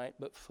text tonight,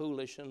 but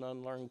foolish and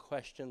unlearned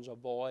questions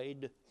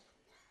avoid,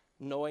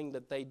 knowing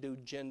that they do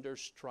gender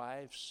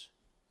strifes.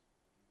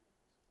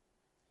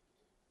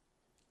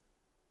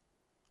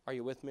 Are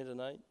you with me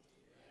tonight?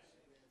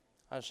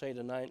 I say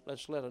tonight,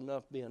 let's let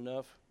enough be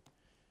enough.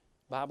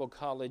 Bible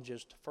college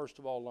is to first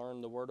of all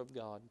learn the Word of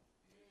God.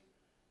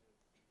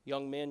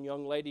 Young men,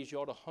 young ladies, you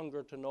ought to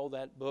hunger to know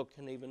that book,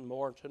 and even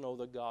more to know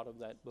the God of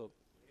that book.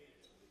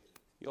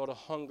 You ought to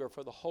hunger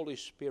for the Holy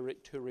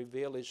Spirit to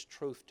reveal His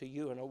truth to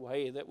you in a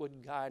way that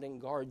would guide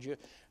and guard you,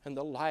 and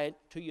the light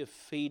to your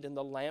feet and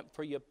the lamp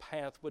for your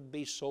path would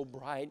be so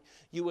bright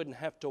you wouldn't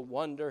have to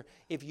wonder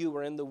if you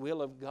were in the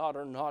will of God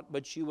or not,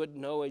 but you would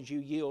know as you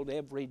yield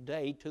every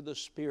day to the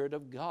Spirit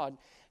of God.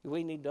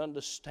 We need to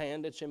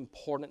understand it's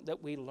important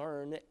that we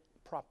learn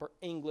proper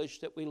English,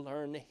 that we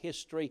learn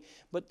history,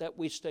 but that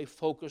we stay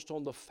focused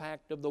on the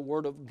fact of the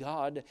Word of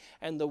God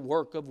and the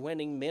work of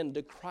winning men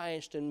to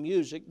Christ, and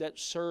music that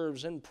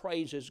serves and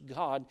praises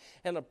God,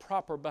 and a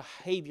proper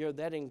behavior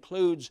that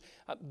includes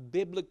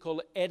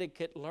biblical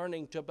etiquette,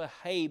 learning to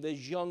behave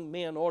as young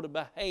men ought to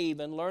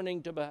behave, and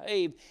learning to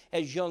behave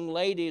as young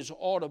ladies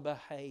ought to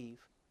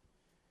behave.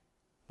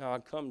 Now I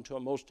come to a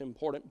most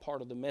important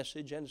part of the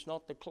message, and it's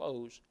not the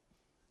close.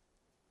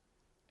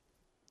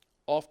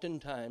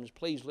 Oftentimes,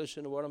 please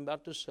listen to what I'm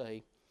about to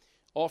say,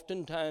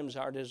 oftentimes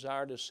our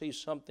desire to see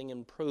something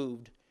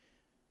improved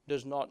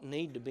does not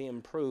need to be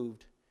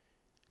improved.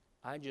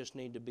 I just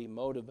need to be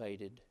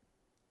motivated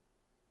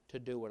to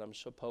do what I'm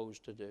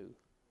supposed to do.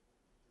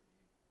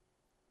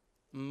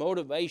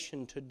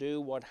 Motivation to do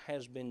what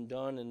has been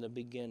done in the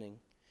beginning.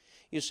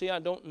 You see, I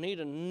don't need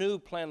a new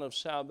plan of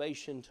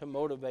salvation to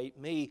motivate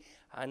me.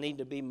 I need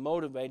to be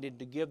motivated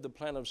to give the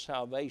plan of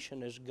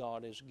salvation as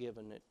God has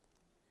given it.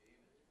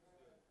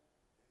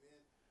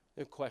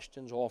 There are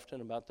questions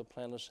often about the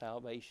plan of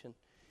salvation.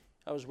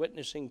 I was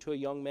witnessing to a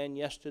young man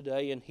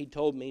yesterday, and he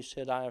told me, he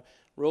said, I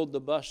rode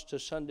the bus to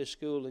Sunday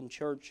school in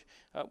church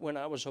when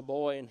I was a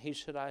boy, and he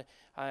said,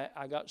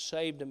 I got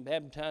saved and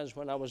baptized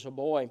when I was a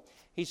boy.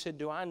 He said,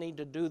 do I need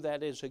to do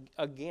that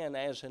again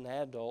as an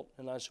adult?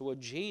 And I said, well,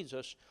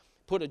 Jesus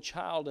put a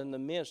child in the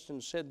midst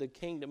and said the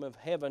kingdom of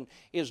heaven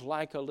is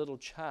like a little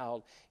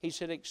child. He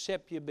said,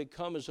 except you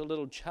become as a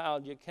little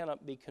child, you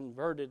cannot be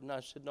converted. And I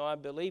said, no, I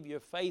believe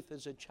your faith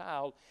as a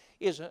child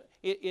is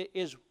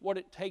what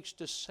it takes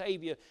to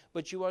save you.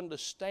 But you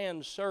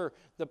understand, sir,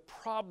 the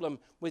problem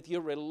with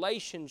your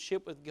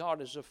relationship with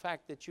God is the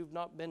fact that you've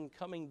not been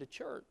coming to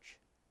church.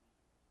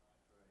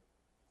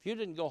 If you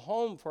didn't go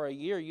home for a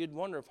year, you'd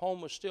wonder if home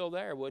was still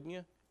there, wouldn't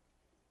you?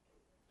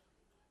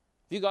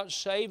 If you got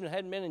saved and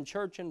hadn't been in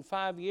church in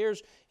 5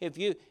 years, if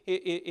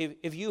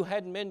you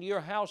hadn't been to your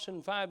house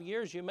in 5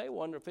 years, you may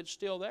wonder if it's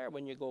still there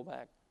when you go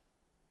back.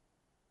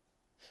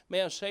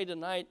 May I say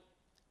tonight,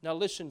 now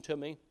listen to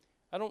me,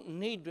 I don't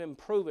need to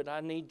improve it,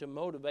 I need to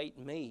motivate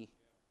me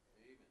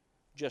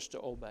just to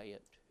obey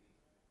it.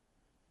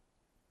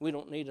 We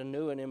don't need a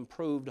new and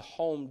improved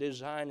home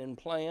design and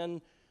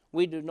plan.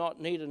 We do not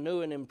need a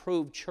new and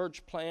improved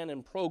church plan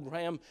and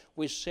program.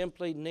 We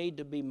simply need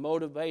to be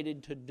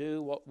motivated to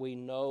do what we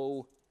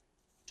know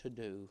to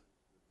do.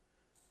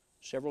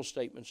 Several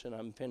statements and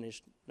I'm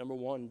finished. Number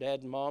one,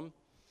 Dad and Mom,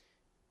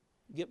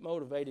 get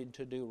motivated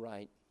to do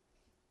right.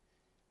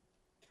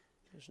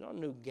 It's not a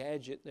new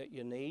gadget that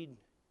you need.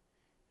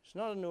 It's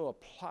not a new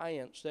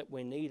appliance that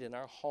we need in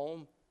our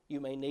home.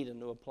 You may need a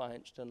new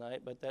appliance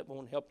tonight, but that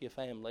won't help your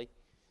family.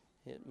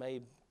 It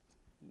may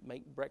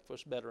make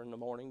breakfast better in the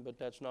morning, but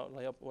that's not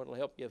what will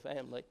help your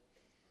family.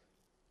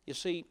 You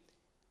see,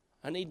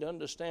 I need to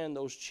understand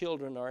those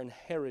children are an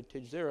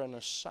heritage. They're an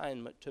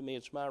assignment to me.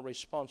 It's my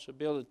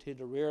responsibility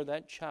to rear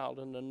that child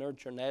in the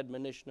nurture and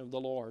admonition of the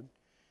Lord.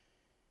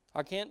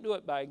 I can't do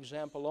it by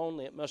example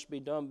only. It must be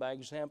done by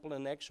example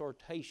and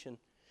exhortation.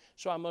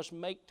 So I must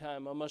make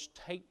time. I must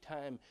take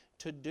time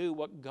to do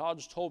what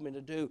God's told me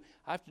to do.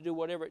 I have to do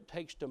whatever it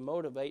takes to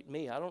motivate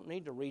me. I don't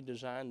need to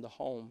redesign the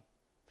home.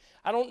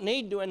 I don't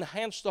need to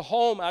enhance the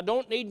home. I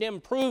don't need to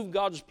improve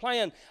God's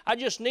plan. I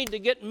just need to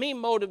get me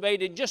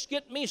motivated, just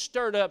get me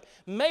stirred up.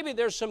 Maybe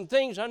there's some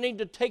things I need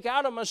to take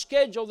out of my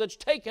schedule that's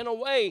taken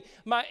away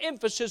my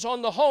emphasis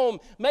on the home.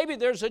 Maybe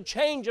there's a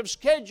change of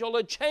schedule,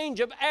 a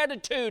change of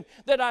attitude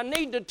that I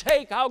need to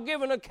take. I'll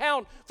give an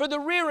account for the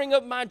rearing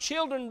of my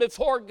children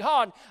before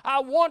God.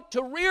 I want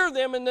to rear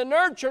them in the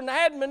nurture and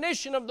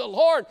admonition of the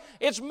Lord.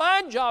 It's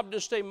my job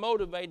to stay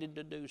motivated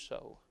to do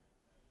so.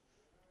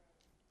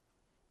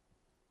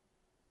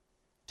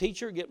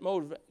 Teacher, get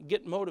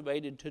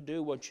motivated to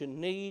do what you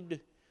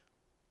need.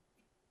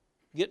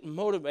 Get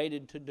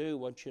motivated to do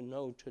what you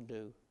know to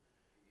do.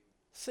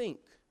 Think,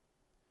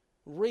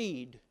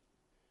 read,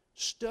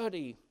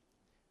 study,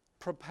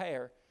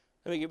 prepare.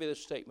 Let me give you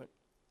this statement.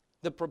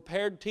 The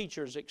prepared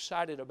teacher is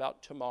excited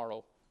about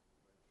tomorrow.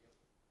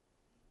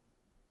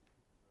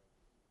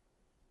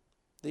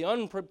 The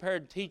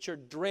unprepared teacher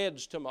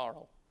dreads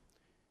tomorrow.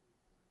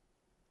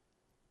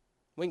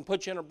 We can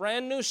put you in a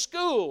brand new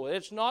school.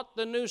 It's not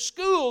the new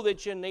school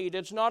that you need.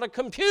 It's not a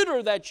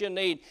computer that you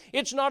need.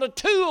 It's not a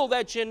tool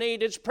that you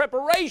need. It's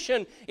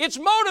preparation. It's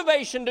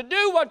motivation to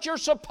do what you're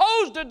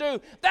supposed to do.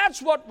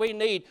 That's what we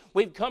need.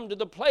 We've come to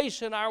the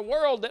place in our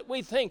world that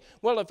we think,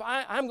 well, if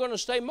I'm going to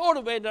stay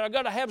motivated, I've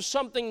got to have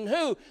something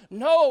new.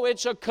 No,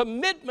 it's a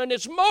commitment.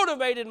 It's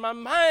motivated my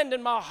mind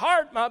and my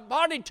heart, my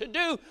body to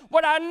do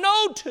what I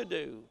know to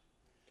do.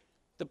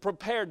 The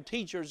prepared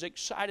teacher is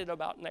excited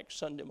about next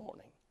Sunday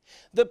morning.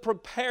 The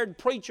prepared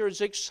preacher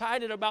is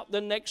excited about the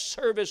next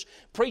service.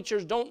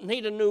 Preachers don't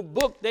need a new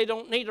book. They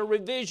don't need a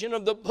revision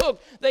of the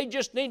book. They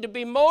just need to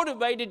be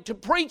motivated to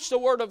preach the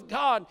Word of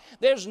God.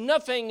 There's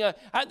nothing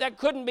that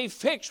couldn't be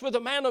fixed with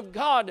a man of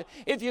God.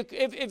 If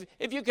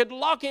you could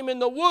lock him in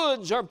the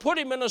woods or put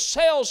him in a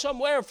cell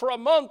somewhere for a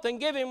month and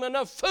give him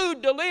enough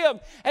food to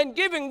live and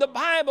give him the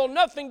Bible,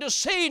 nothing to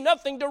see,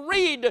 nothing to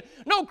read,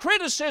 no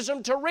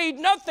criticism to read,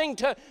 nothing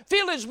to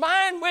fill his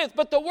mind with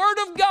but the Word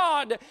of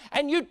God,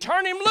 and you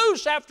turn him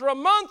loose after a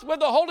month with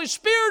the Holy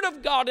Spirit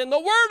of God and the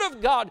Word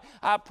of God,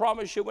 I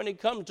promise you when he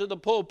comes to the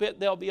pulpit,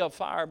 there'll be a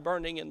fire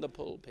burning in the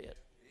pulpit.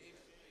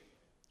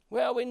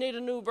 Well, we need a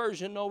new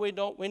version. No, we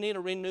don't. We need a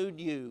renewed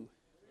you.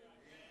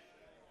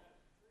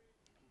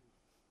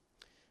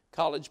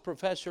 College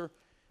professor,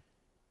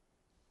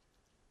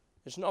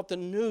 it's not the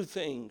new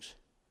things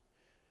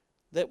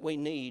that we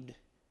need.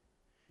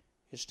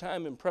 It's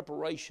time and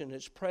preparation.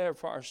 It's prayer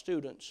for our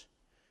students.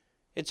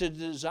 It's a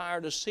desire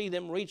to see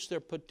them reach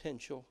their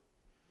potential.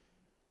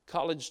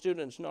 College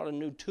students, not a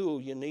new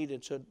tool you need.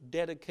 It's a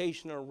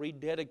dedication or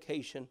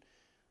rededication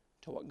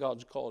to what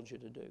God's called you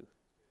to do.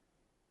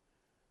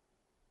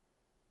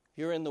 If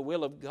you're in the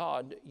will of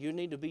God, you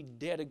need to be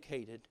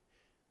dedicated.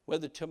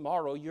 Whether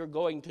tomorrow you're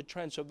going to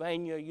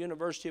Transylvania,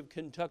 University of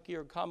Kentucky,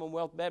 or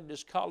Commonwealth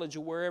Baptist College,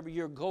 or wherever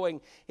you're going,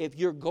 if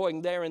you're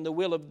going there in the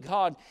will of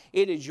God,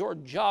 it is your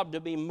job to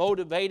be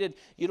motivated.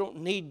 You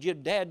don't need your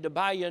dad to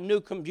buy you a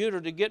new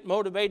computer to get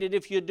motivated.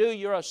 If you do,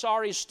 you're a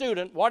sorry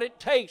student. What it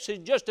takes is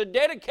just a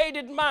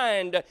dedicated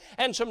mind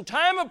and some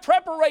time of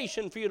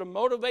preparation for you to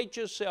motivate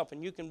yourself,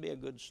 and you can be a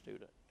good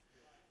student.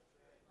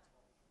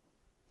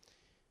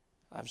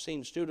 I've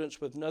seen students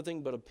with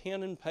nothing but a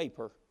pen and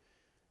paper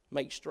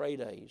make straight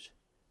A's.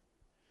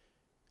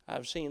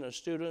 I've seen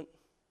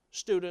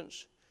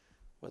students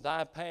with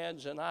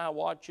iPads and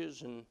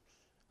iWatches and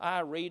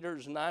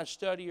iReaders and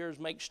iStudiers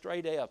make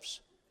straight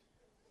F's.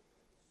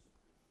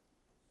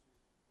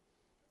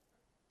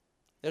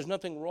 There's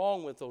nothing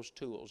wrong with those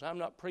tools. I'm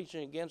not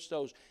preaching against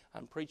those.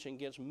 I'm preaching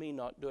against me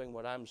not doing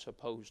what I'm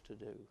supposed to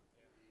do.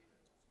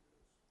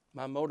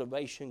 My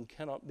motivation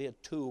cannot be a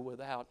tool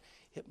without.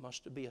 It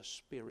must be a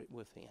spirit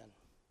within.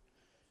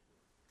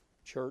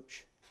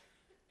 Church,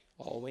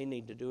 all we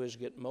need to do is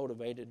get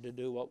motivated to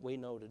do what we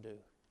know to do.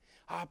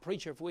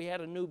 Preacher, if we had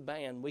a new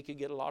band, we could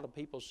get a lot of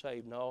people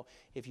saved. No,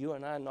 if you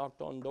and I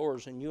knocked on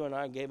doors and you and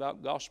I gave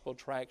out gospel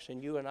tracts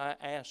and you and I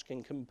asked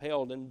and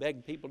compelled and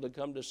begged people to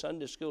come to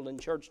Sunday school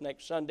and church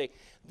next Sunday,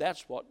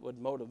 that's what would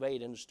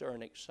motivate and stir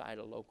and excite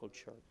a local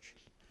church.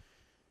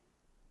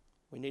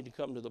 We need to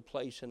come to the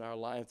place in our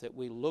life that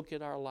we look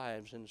at our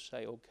lives and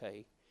say,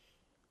 okay,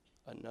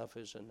 enough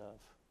is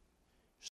enough.